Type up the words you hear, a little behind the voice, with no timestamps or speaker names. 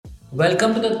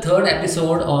Welcome to the third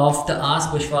episode of the Ask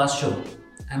Vishwas show.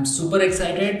 I'm super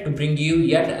excited to bring you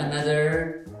yet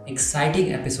another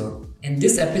exciting episode. In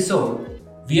this episode,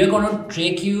 we are going to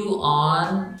take you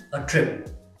on a trip.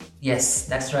 Yes,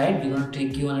 that's right, we're going to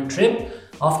take you on a trip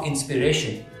of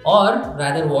inspiration, or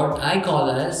rather, what I call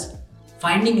as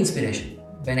finding inspiration.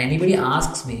 When anybody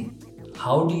asks me,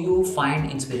 how do you find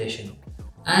inspiration?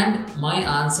 And my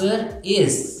answer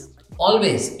is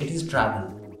always it is travel.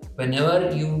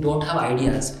 Whenever you don't have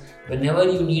ideas, whenever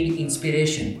you need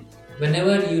inspiration,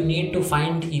 whenever you need to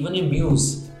find even a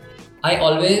muse, I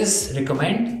always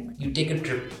recommend you take a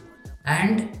trip.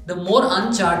 And the more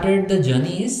uncharted the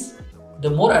journey is,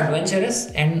 the more adventurous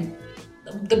and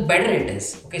the better it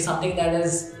is. Okay, something that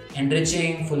is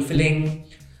enriching, fulfilling.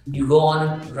 You go on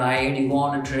a ride, you go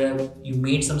on a trip, you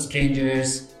meet some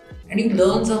strangers, and you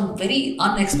learn some very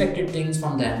unexpected things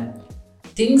from them.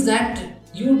 Things that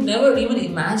you never even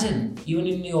imagine, even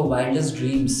in your wildest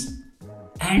dreams.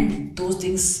 And those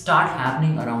things start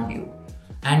happening around you.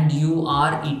 And you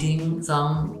are eating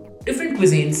some different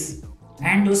cuisines,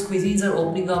 and those cuisines are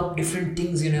opening up different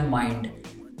things in your mind.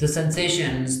 The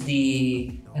sensations,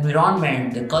 the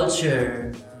environment, the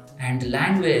culture, and the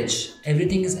language,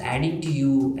 everything is adding to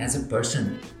you as a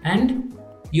person. And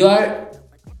you are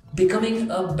becoming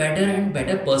a better and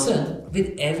better person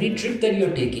with every trip that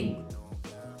you're taking.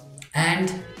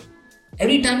 And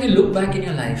every time you look back in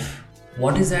your life,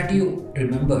 what is that you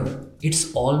remember?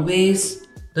 It's always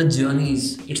the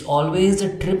journeys, it's always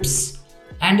the trips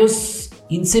and those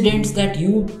incidents that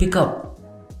you pick up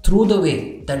through the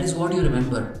way. That is what you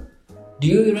remember. Do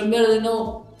you remember,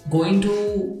 going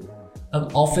to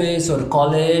an office or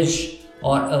college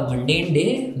or a mundane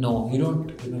day? No, you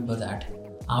don't remember that.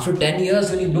 After 10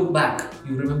 years, when you look back,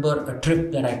 you remember a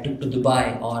trip that I took to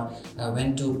Dubai, or I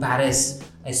went to Paris.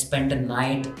 I spent a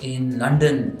night in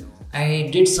London. I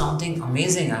did something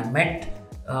amazing. I met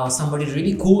somebody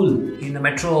really cool in the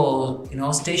metro,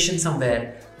 station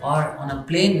somewhere, or on a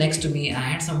plane next to me. I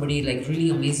had somebody like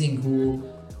really amazing who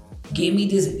gave me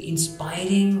this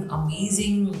inspiring,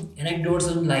 amazing anecdotes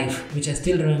of life, which I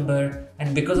still remember,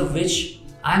 and because of which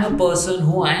I'm a person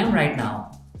who I am right now.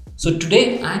 So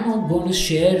today I'm going to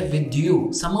share with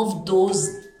you some of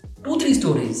those 2-3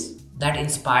 stories that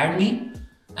inspired me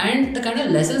and the kind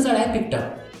of lessons that I picked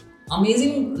up.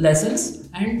 Amazing lessons,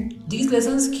 and these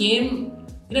lessons came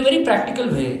in a very practical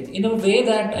way, in a way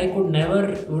that I could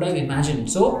never would have imagined.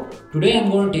 So today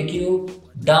I'm going to take you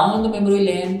down the memory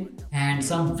lane and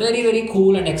some very very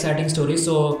cool and exciting stories.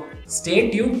 So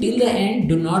stay tuned till the end.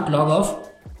 Do not log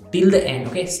off till the end.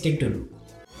 Okay, stick to it.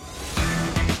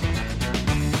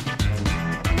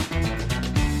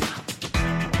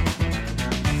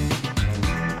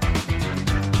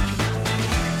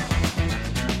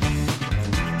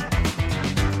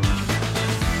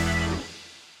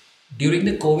 During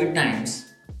the COVID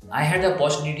times, I had the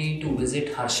opportunity to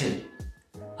visit Harshil.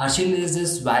 Harshil is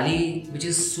this valley which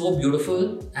is so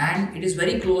beautiful, and it is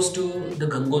very close to the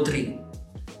Gangotri.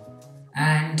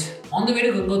 And on the way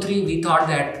to Gangotri, we thought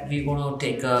that we're going to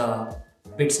take a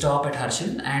pit stop at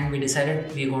Harshil, and we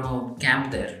decided we're going to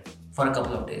camp there for a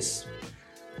couple of days.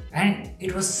 And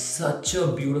it was such a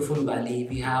beautiful valley.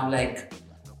 We have like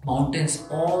mountains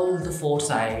all the four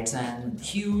sides and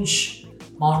huge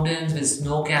mountains with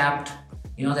snow capped.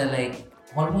 They're like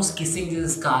almost kissing the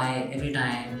sky every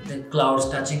time, the clouds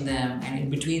touching them, and in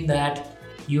between that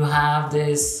you have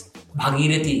this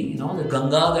Bhagirathi, the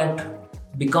Ganga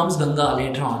that becomes Ganga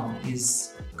later on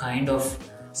is kind of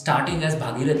starting as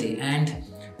Bhagirathi, and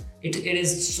it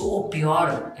is so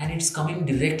pure, and it's coming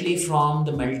directly from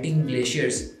the melting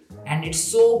glaciers, and it's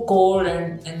so cold,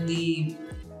 and the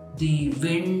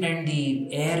wind and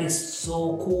the air is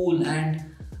so cool, and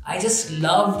I just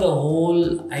love the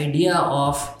whole idea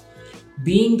of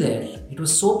being there. It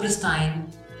was so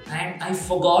pristine, and I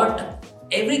forgot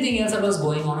everything else that was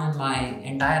going on in my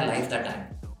entire life that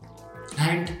time.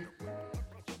 And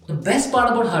the best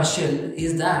part about Harshil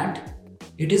is that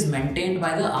it is maintained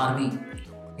by the army.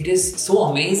 It is so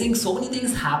amazing, so many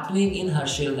things happening in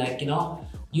Harshil, like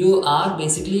you are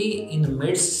basically in the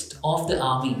midst of the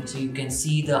army, so you can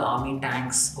see the army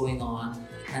tanks going on,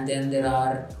 and then there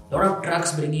are a lot of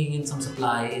trucks bringing in some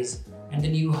supplies, and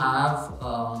then you have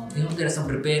there are some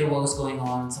repair works going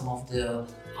on, some of the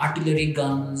artillery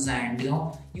guns, and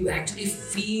you actually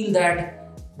feel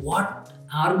that what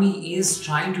army is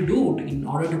trying to do in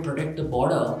order to protect the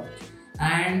border.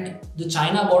 And the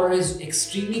China border is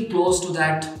extremely close to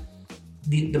that,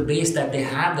 the base that they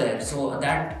have there, so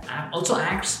that also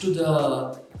adds to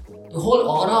the whole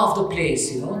aura of the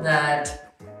place, that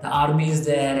the army is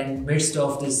there in midst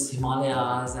of this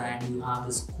Himalayas, and you have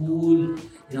this cool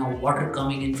water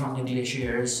coming in from the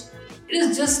glaciers. It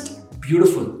is just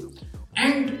beautiful.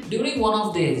 And during one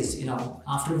of these,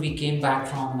 after we came back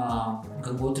from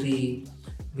Gangotri,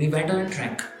 we went on a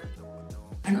trek.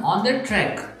 And on that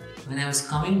trek, when I was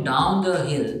coming down the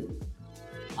hill,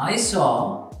 I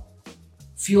saw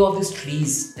few of these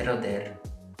trees that are there.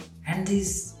 And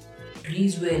these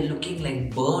trees were looking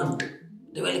like burnt.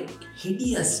 They were like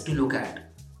hideous to look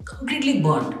at. Completely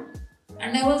burnt.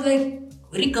 And I was like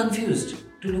very confused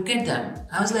to look at them.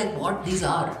 I was like, what these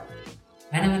are?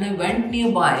 And when I went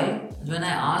nearby, when I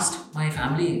asked my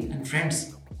family and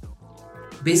friends,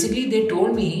 basically they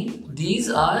told me these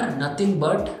are nothing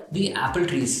but the apple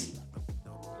trees.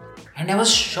 And I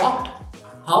was shocked.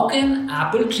 How can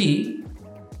apple tree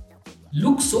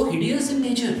look so hideous in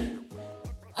nature?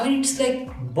 I mean, it's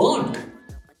like burnt,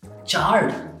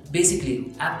 charred,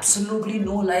 basically. Absolutely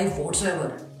no life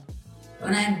whatsoever.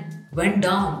 When I went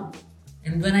down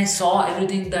and when I saw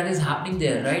everything that is happening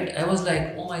there, right, I was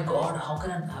like, oh my god, how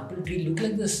can an apple tree look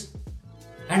like this?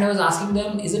 And I was asking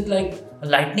them, is it like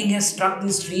lightning has struck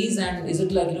these trees, and is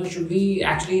it like, should we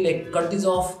actually like cut this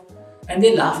off? And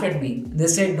they laughed at me. They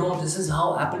said, no, this is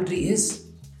how apple tree is.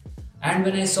 And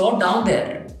when I saw down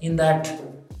there in that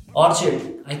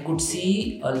orchard, I could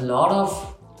see a lot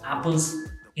of apples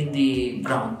in the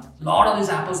ground. A lot of these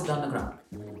apples down the ground.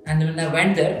 And when I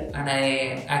went there and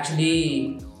I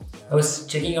was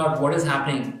checking out what is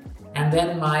happening. And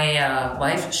then my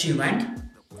wife, she went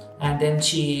and then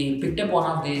she picked up one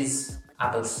of these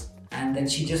apples. And then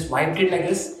she just wiped it like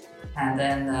this. And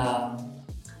then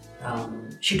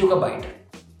she took a bite.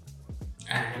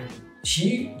 And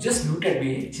she just looked at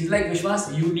me. She's like,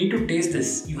 Vishwas, you need to taste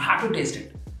this. You have to taste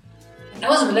it. And I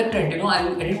was reluctant, I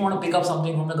didn't want to pick up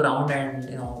something from the ground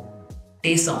and,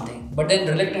 taste something. But then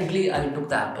reluctantly, I took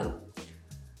the apple.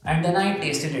 And then I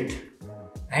tasted it.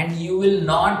 And you will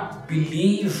not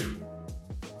believe,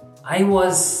 I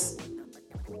was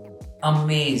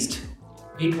amazed.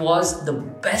 It was the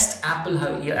best apple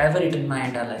I've ever eaten in my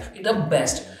entire life. It's the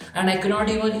best. And I cannot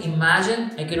even imagine,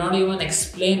 I cannot even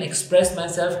express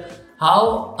myself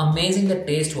how amazing the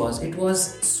taste was. It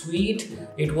was sweet.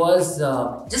 It was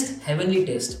just heavenly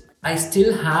taste. I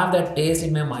still have that taste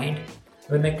in my mind.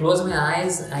 When I close my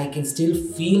eyes, I can still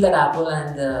feel that apple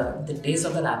and the taste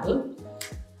of that apple.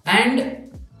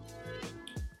 And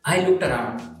I looked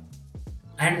around.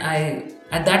 And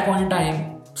at that point in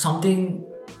time, something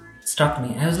struck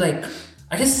me. I was like,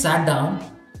 I just sat down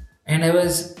and I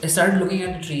started looking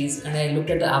at the trees and I looked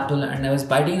at the apple and I was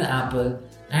biting the apple,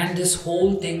 and this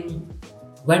whole thing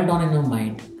went on in my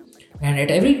mind. And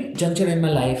at every juncture in my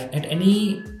life, at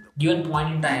any given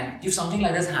point in time, if something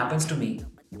like this happens to me,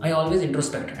 I always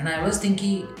introspect and I was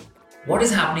thinking, what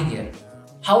is happening here?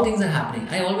 How things are happening?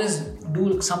 I always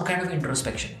do some kind of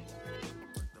introspection.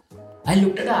 I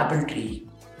looked at the apple tree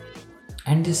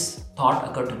and this thought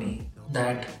occurred to me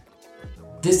that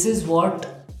this is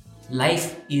what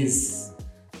life is.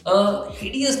 A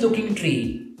hideous looking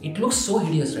tree. It looks so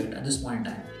hideous right at this point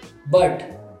in time.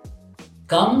 But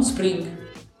come spring,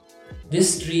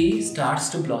 this tree starts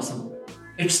to blossom.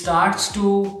 It starts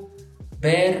to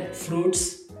bear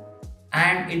fruits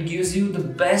and it gives you the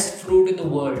best fruit in the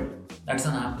world. That's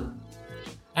an apple.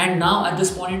 And now at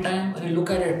this point in time, when you look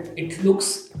at it, it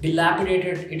looks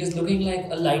dilapidated. It is looking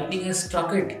like a lightning has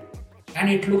struck it. And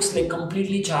it looks like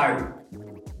completely charred.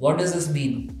 What does this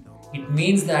mean? It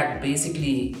means that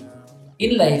basically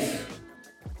in life,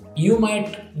 you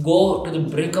might go to the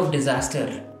brink of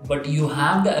disaster, but you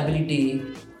have the ability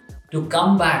to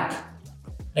come back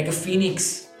like a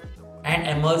phoenix and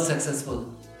emerge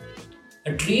successful.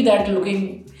 A tree that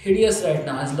looking hideous right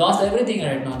now, has lost everything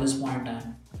right now at this point in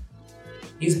time,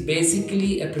 is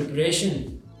basically a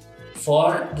preparation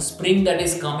for the spring that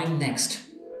is coming next.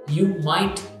 You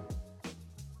might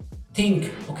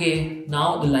think, okay,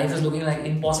 now the life is looking like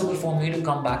impossible for me to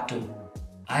come back to.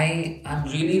 I am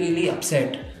really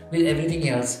upset with everything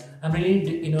else. I'm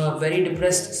really in a very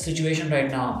depressed situation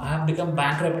right now. I have become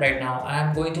bankrupt right now. I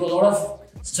am going through a lot of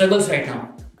struggles right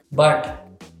now. But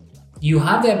you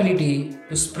have the ability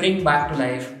to spring back to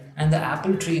life, and the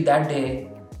apple tree that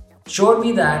day showed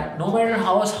me that no matter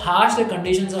how harsh the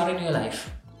conditions are in your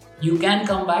life, you can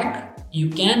come back, you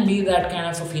can be that kind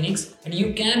of a phoenix, and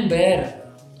you can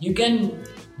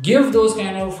give those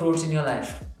kind of fruits in your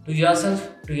life to yourself,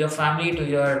 to your family, to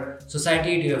your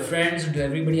society, to your friends, to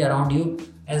everybody around you,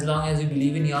 as long as you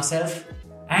believe in yourself.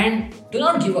 And do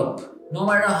not give up, no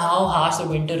matter how harsh the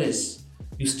winter is.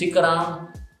 You stick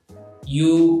around,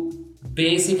 you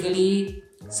basically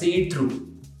see it through.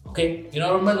 Okay,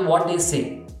 remember what they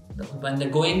say, when the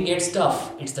going gets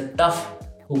tough, it's the tough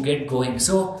who get going.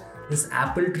 So this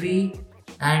apple tree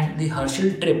And the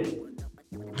Harshil trip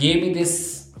gave me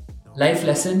this life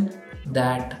lesson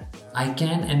that I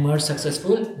can emerge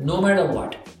successful no matter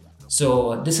what.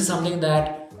 So this is something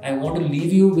that I want to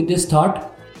leave you with this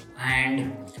thought.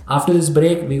 And after this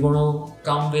break, we're going to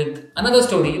come with another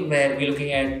story where we're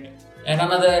looking at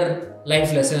another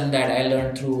life lesson that I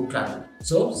learned through travel.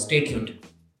 So stay tuned.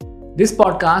 This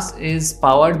podcast is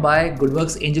powered by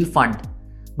Goodworks Angel Fund.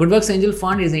 Goodworks Angel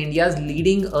Fund is India's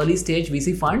leading early stage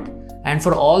VC fund. And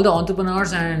for all the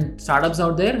entrepreneurs and startups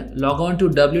out there, log on to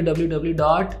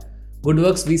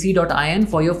www.goodworksvc.in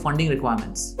for your funding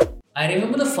requirements. I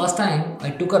remember the first time I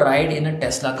took a ride in a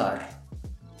Tesla car.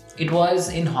 It was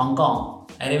in Hong Kong.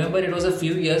 I remember it was a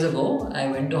few years ago. I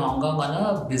went to Hong Kong on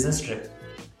a business trip.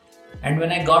 And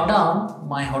when I got down,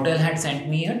 my hotel had sent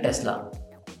me a Tesla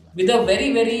with a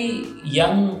very, very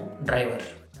young driver.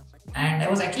 And I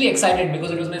was actually excited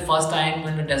because it was my first time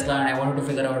in a Tesla and I wanted to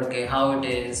figure out, okay, how it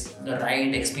is, the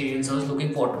ride experience. I was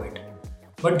looking forward to it.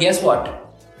 But guess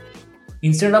what?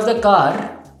 Instead of the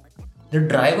car, the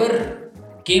driver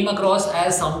came across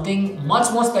as something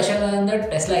much more special than the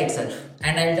Tesla itself.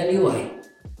 And I'll tell you why.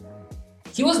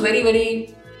 He was very,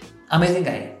 very amazing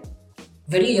guy.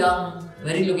 Very young,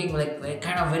 very looking like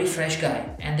kind of very fresh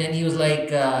guy. And then he was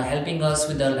helping us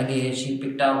with the luggage. He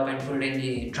picked up and put it in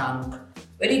the trunk.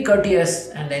 Very courteous,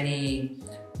 and then he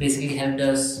basically helped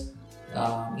us,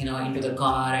 into the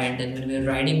car. And then when we were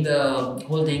riding the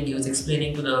whole thing, he was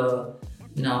explaining to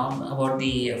about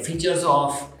the features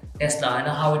of Tesla and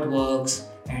how it works.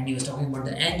 And he was talking about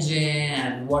the engine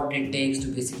and what it takes to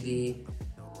basically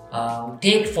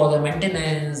take for the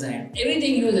maintenance and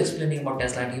everything. He was explaining about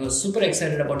Tesla, and he was super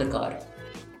excited about the car.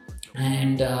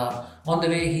 And on the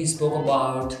way, he spoke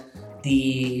about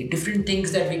the different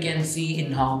things that we can see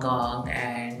in Hong Kong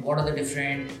and what are the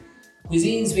different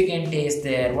cuisines we can taste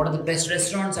there, what are the best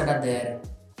restaurants that are there.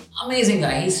 Amazing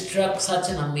guy. He struck such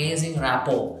an amazing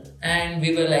rapport and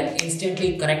we were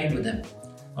instantly connected with him.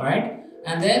 Alright.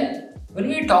 And then when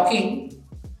we were talking,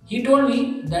 he told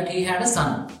me that he had a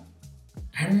son.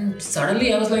 And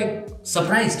suddenly I was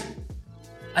surprised.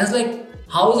 I was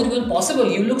how is it even possible?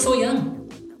 You look so young.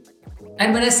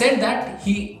 And when I said that,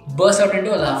 he burst out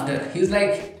into a laughter. He's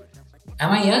like,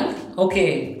 am I young?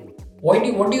 Okay. What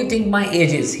do you think my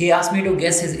age is? He asked me to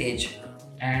guess his age.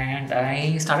 And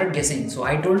I started guessing. So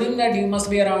I told him that you must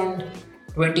be around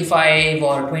 25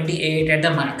 or 28 at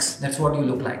the max. That's what you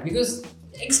look like. Because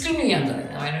extremely young guy.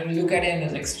 I mean, when you look at him,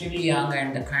 he's extremely young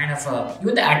and the kind of,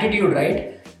 even the attitude,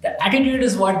 right? The attitude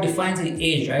is what defines the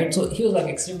age, right? So he was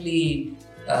extremely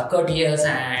courteous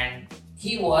and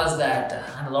he was that,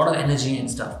 had a lot of energy and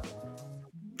stuff.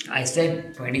 I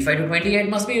said 25 to 28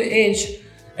 must be your age.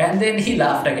 And then he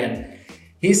laughed again.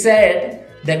 He said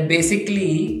that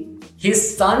basically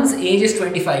his son's age is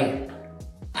 25.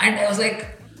 And I was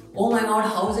like, oh my God,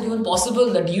 how is it even possible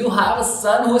that you have a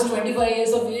son who is 25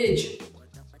 years of age?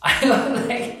 I was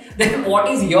like, then what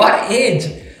is your age?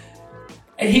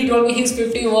 And he told me he's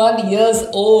 51 years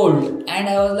old. And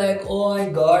I was like, oh my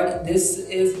God, this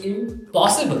is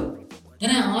impossible. Then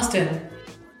I asked him,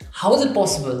 how is it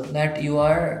possible that you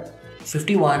are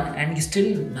 51 and you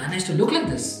still manage to look like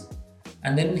this?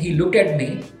 And then he looked at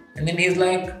me and then he's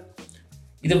with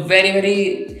a very,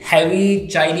 very heavy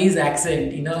Chinese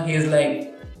accent, he's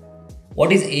like,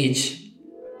 what is age?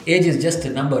 Age is just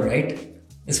a number, right?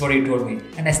 Is what he told me.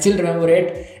 And I still remember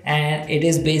it and it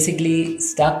is basically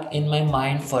stuck in my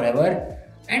mind forever.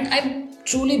 And I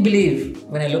truly believe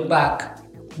when I look back,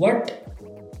 what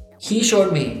he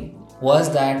showed me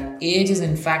was that age is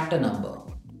in fact a number.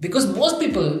 Because most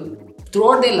people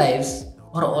throughout their lives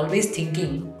are always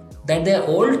thinking that they're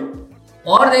old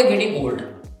or they're getting old.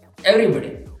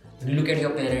 Everybody. When you look at your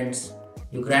parents,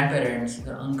 your grandparents,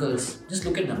 your uncles, just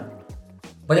look at them.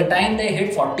 By the time they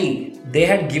hit 40, they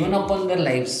had given up on their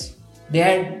lives. They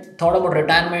had thought about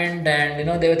retirement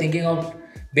and they were thinking of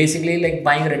basically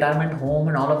buying a retirement home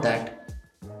and all of that.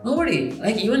 Nobody.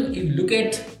 Even you look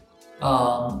at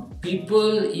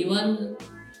people even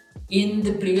in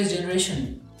the previous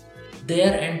generation,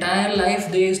 their entire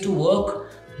life they used to work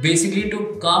basically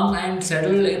to come and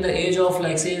settle in the age of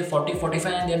say 40,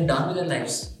 45 and they're done with their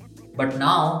lives. But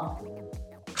now,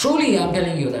 truly I'm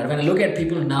telling you that when I look at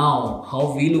people now,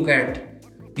 how we look at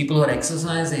people who are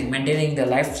exercising, maintaining their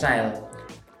lifestyle,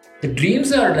 the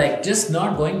dreams are just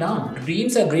not going down.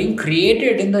 Dreams are being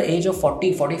created in the age of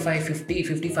 40, 45, 50,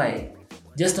 55.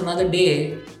 Just another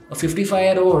day, a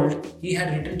 55-year-old, he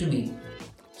had written to me.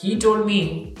 He told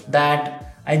me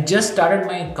that I just started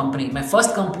my company, my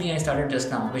first company I started just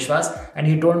now, Vishwas, and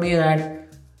he told me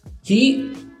that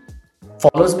he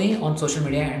follows me on social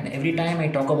media and every time I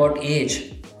talk about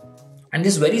age, And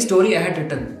this very story I had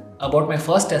written about my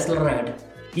first Tesla ride,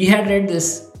 he had read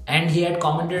this and he had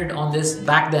commented on this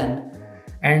back then.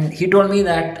 And he told me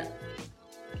that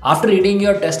after reading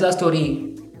your Tesla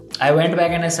story, I went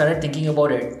back and I started thinking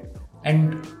about it.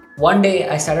 And one day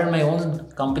I started my own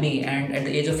company and at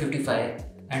the age of 55,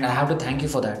 and I have to thank you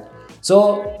for that.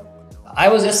 So I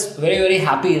was just very, very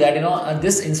happy that,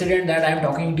 this incident that I'm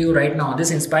talking to you right now,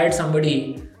 this inspired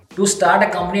somebody to start a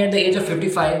company at the age of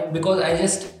 55, because I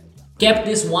just kept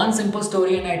this one simple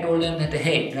story and I told them that,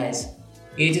 hey guys,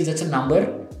 age is just a number.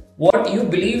 What you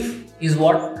believe is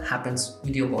what happens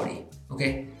with your body.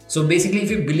 Okay. So basically, if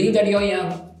you believe that you're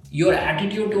young, your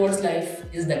attitude towards life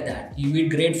is like that. You eat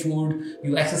great food,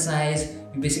 you exercise,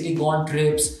 you basically go on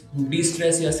trips, you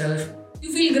de-stress yourself,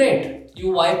 you feel great.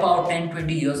 You wipe out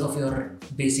 10-20 years of your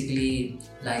basically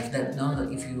life. That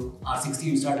if you are 60,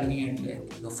 you start looking at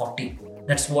like you're 40.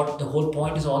 That's what the whole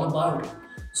point is all about.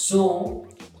 So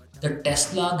the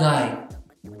Tesla guy,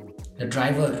 the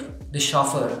driver, the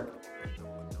chauffeur,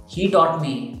 he taught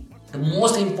me the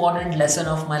most important lesson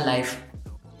of my life,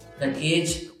 that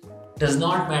age does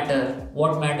not matter.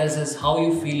 What matters is how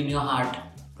you feel in your heart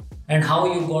and how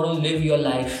you going to live your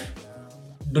life.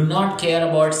 Do not care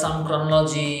about some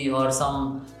chronology or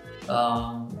some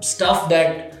stuff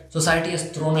that society has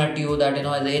thrown at you, that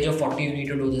at the age of 40 you need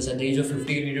to do this, at the age of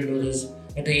 50 you need to do this,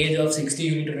 at the age of 60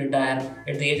 you need to retire,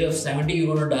 at the age of 70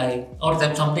 you're going to die, or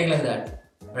something like that,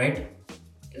 right?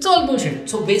 It's all bullshit.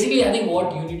 So basically, I think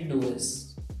what you need to do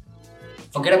is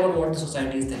forget about what the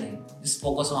society is telling. Just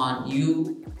focus on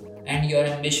you and your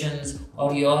ambitions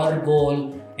or your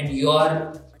goal, and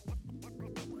your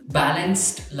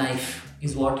balanced life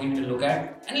is what you need to look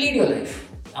at and lead your life.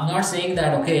 I'm not saying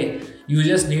that, okay, you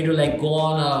just need to like go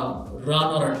on a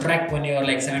run or a trek when you're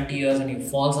like 70 years and you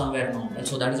fall somewhere. No,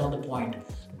 so that is not the point.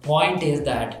 The point is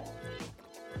that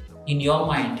in your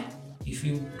mind, if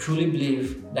you truly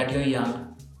believe that you're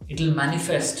young, it will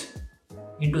manifest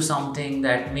into something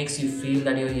that makes you feel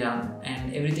that you're young,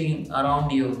 and everything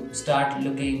around you start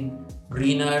looking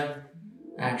greener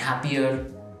and happier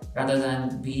rather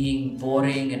than being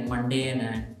boring and mundane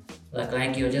and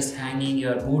like you're just hanging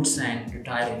your boots and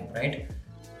retiring, right?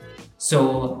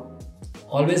 So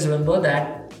always remember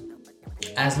that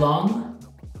as long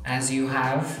as you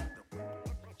have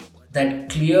that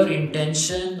clear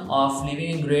intention of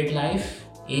living a great life,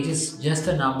 age is just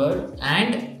a number,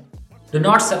 and do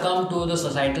not succumb to the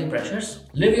societal pressures.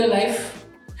 Live your life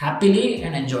happily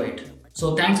and enjoy it.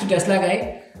 So thanks to Tesla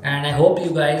guy, and I hope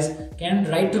you guys can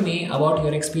write to me about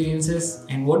your experiences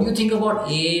and what you think about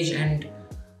age and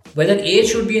whether age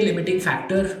should be a limiting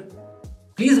factor.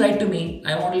 Please write to me.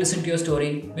 I want to listen to your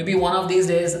story. Maybe one of these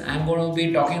days I'm going to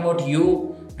be talking about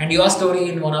you and your story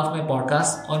in one of my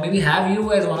podcasts, or maybe have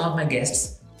you as one of my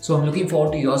guests. So I'm looking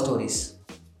forward to your stories.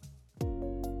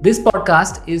 This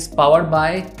podcast is powered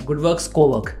by Goodworks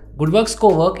Cowork. Goodworks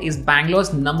Cowork is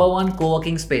Bangalore's #1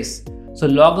 co-working space. So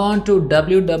log on to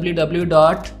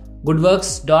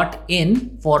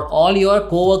www.goodworks.in for all your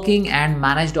co-working and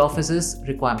managed offices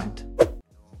requirement.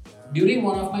 During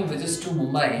one of my visits to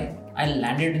Mumbai, I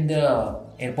landed in the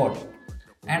airport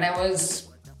and I was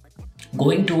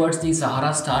going towards the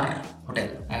Sahara Star Hotel.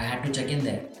 I had to check in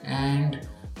there, and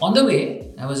on the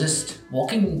way I was just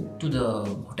walking to the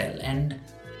hotel, and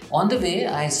on the way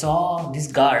I saw this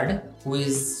guard who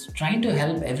is trying to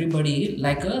help everybody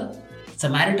like a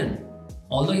Samaritan.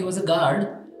 Although he was a guard,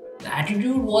 the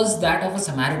attitude was that of a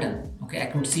Samaritan. Okay, I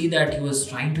could see that he was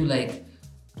talking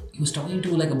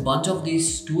to like a bunch of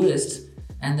these tourists,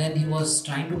 and then he was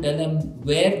trying to tell them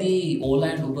where the Ola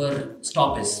and Uber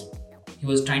stop is. He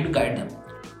was trying to guide them.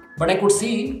 But I could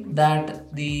see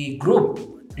that the group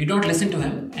did not listen to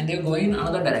him and they were going in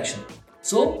another direction.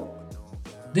 So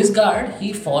this guard,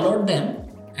 he followed them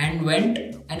and went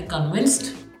and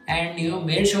convinced and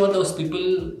made sure those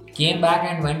people came back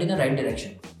and went in the right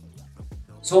direction.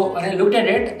 So when I looked at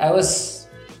it, I was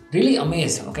really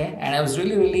amazed, okay? And I was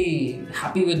really, really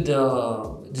happy with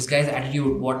this guy's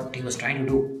attitude, what he was trying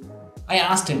to do. I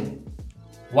asked him,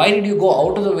 why did you go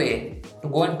out of the way to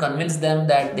go and convince them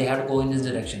that they had to go in this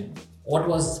direction? What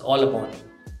was all about?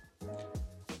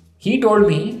 He told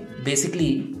me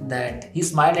basically that he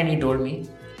smiled and he told me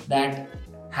that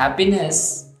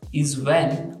happiness is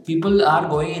when people are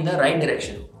going in the right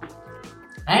direction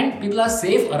and people are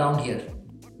safe around here.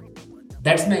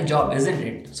 That's my job, isn't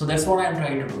it? So that's what I'm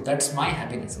trying to do. That's my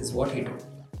happiness, is what he told.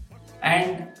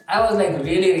 And I was like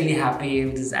really, really happy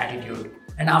with his attitude.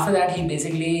 And after that,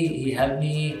 he helped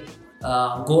me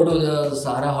go to the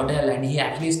Sahara Hotel, and he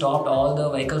actually stopped all the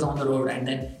vehicles on the road, and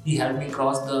then he helped me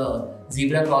cross the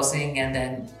zebra crossing, and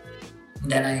then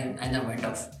I went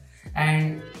off.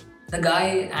 And The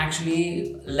guy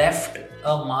actually left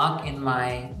a mark in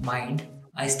my mind.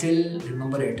 I still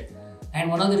remember it. And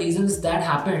one of the reasons that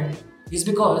happened is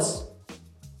because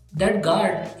that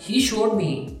guard, he showed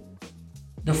me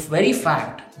the very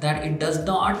fact that it does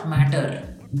not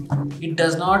matter. It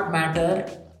does not matter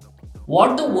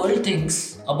what the world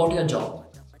thinks about your job.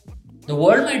 The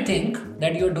world might think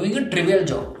that you're doing a trivial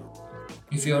job.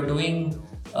 If you're doing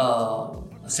a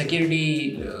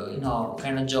security,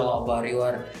 kind of job, or you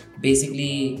are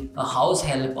basically a house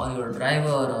help, or you're a driver,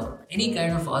 or any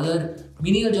kind of other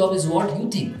menial job is what you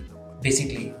think.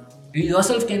 Basically, you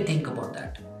yourself can think about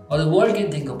that, or the world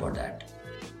can think about that,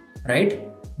 right?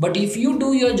 But if you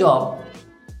do your job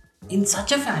in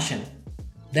such a fashion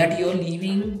that you're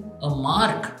leaving a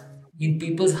mark in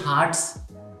people's hearts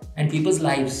and people's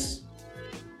lives,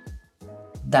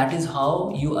 that is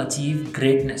how you achieve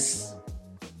greatness.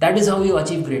 That is how you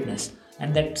achieve greatness.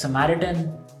 And that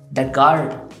Samaritan, that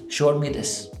guard, showed me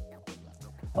this.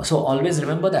 So always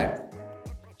remember that.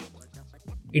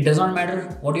 It does not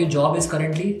matter what your job is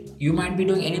currently. You might be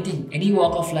doing anything, any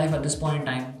walk of life at this point in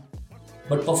time.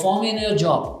 But perform your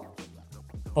job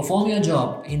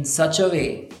in such a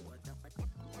way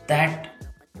that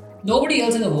nobody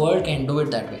else in the world can do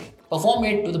it that way. Perform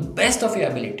it to the best of your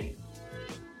ability.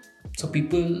 So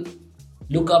people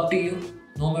look up to you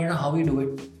no matter how you do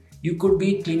it. You could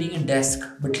be cleaning a desk,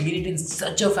 but clean it in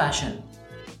such a fashion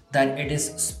that it is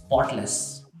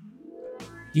spotless.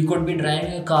 You could be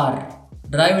driving a car,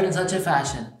 drive it in such a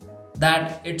fashion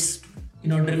that it's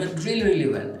driven really, really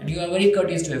well, and you are very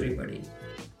courteous to everybody,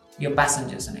 your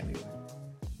passengers and everyone.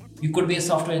 You could be a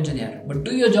software engineer, but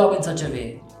do your job in such a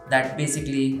way that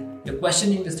basically you're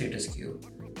questioning the status quo.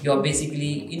 You're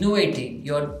basically innovating.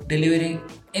 You're delivering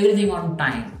everything on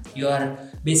time. You're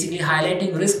basically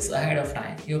highlighting risks ahead of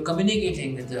time. You're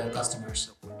communicating with the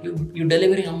customers. You're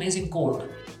delivering amazing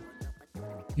code.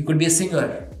 You could be a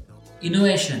singer.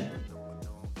 Innovation.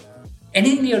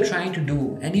 Anything you're trying to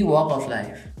do, any walk of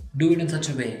life, do it in such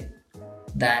a way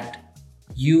that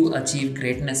you achieve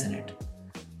greatness in it.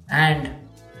 And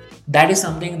that is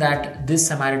something that this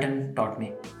Samaritan taught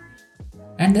me.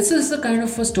 And this is the kind of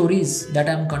stories that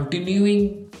I'm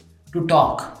continuing to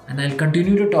talk, and I'll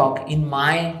continue to talk in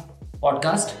my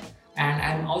podcast. And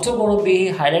I'm also going to be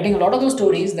highlighting a lot of those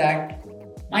stories that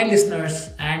my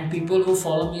listeners and people who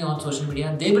follow me on social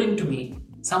media, they bring to me.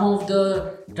 Some of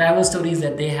the travel stories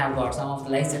that they have got, some of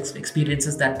the life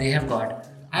experiences that they have got,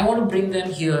 I want to bring them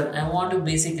here. I want to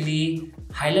basically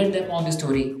highlight them on the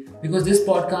story, because this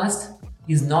podcast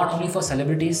is not only for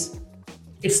celebrities.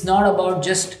 It's not about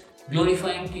just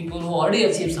glorifying people who already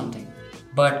achieved something,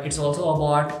 but it's also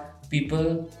about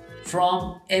people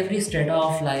from every strata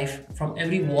of life, from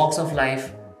every walks of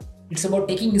life. It's about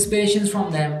taking inspirations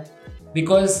from them,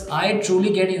 because I truly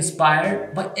get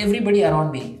inspired by everybody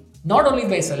around me. Not only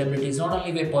by celebrities, not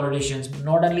only by politicians,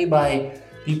 not only by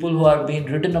people who are being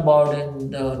written about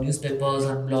in the newspapers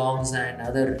and blogs and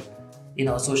other,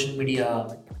 social media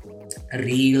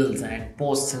reels and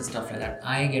posts and stuff like that.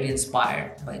 I get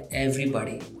inspired by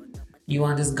everybody.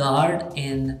 Even this guard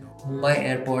in Mumbai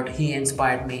airport, he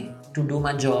inspired me to do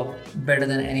my job better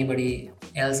than anybody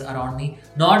else around me.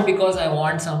 Not because I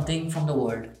want something from the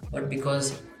world, but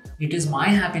because it is my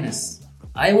happiness.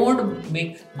 I want to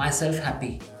make myself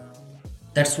happy.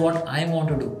 That's what I want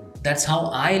to do. That's how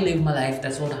I live my life.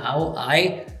 That's how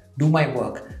I do my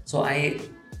work. So I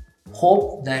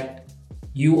hope that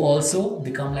you also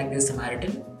become like this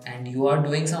Samaritan, and you are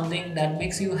doing something that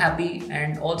makes you happy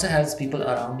and also helps people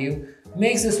around you,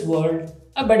 makes this world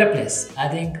a better place. I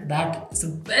think that is the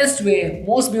best way,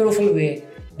 most beautiful way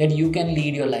that you can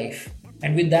lead your life.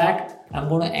 And with that, I'm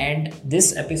going to end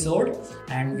this episode,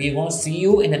 and we're going to see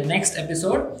you in the next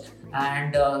episode,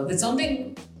 and with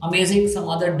something amazing, some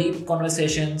other deep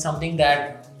conversation, something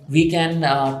that we can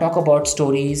talk about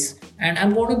stories. And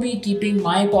I'm going to be keeping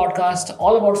my podcast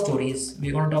all about stories.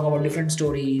 We're going to talk about different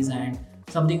stories and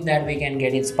something that we can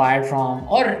get inspired from,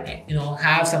 or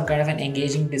have some kind of an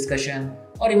engaging discussion,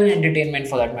 or even entertainment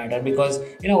for that matter. Because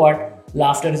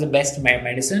laughter is the best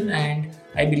medicine, and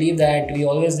I believe that we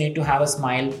always need to have a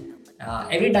smile.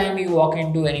 Every time you walk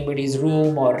into anybody's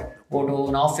room or go to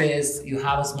an office, you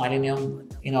have a smile in your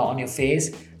on your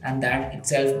face, and that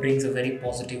itself brings a very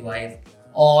positive vibe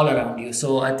all around you.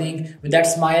 So I think with that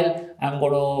smile, I'm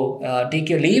going to take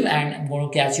your leave, and I'm going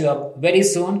to catch you up very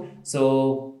soon.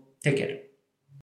 So take care.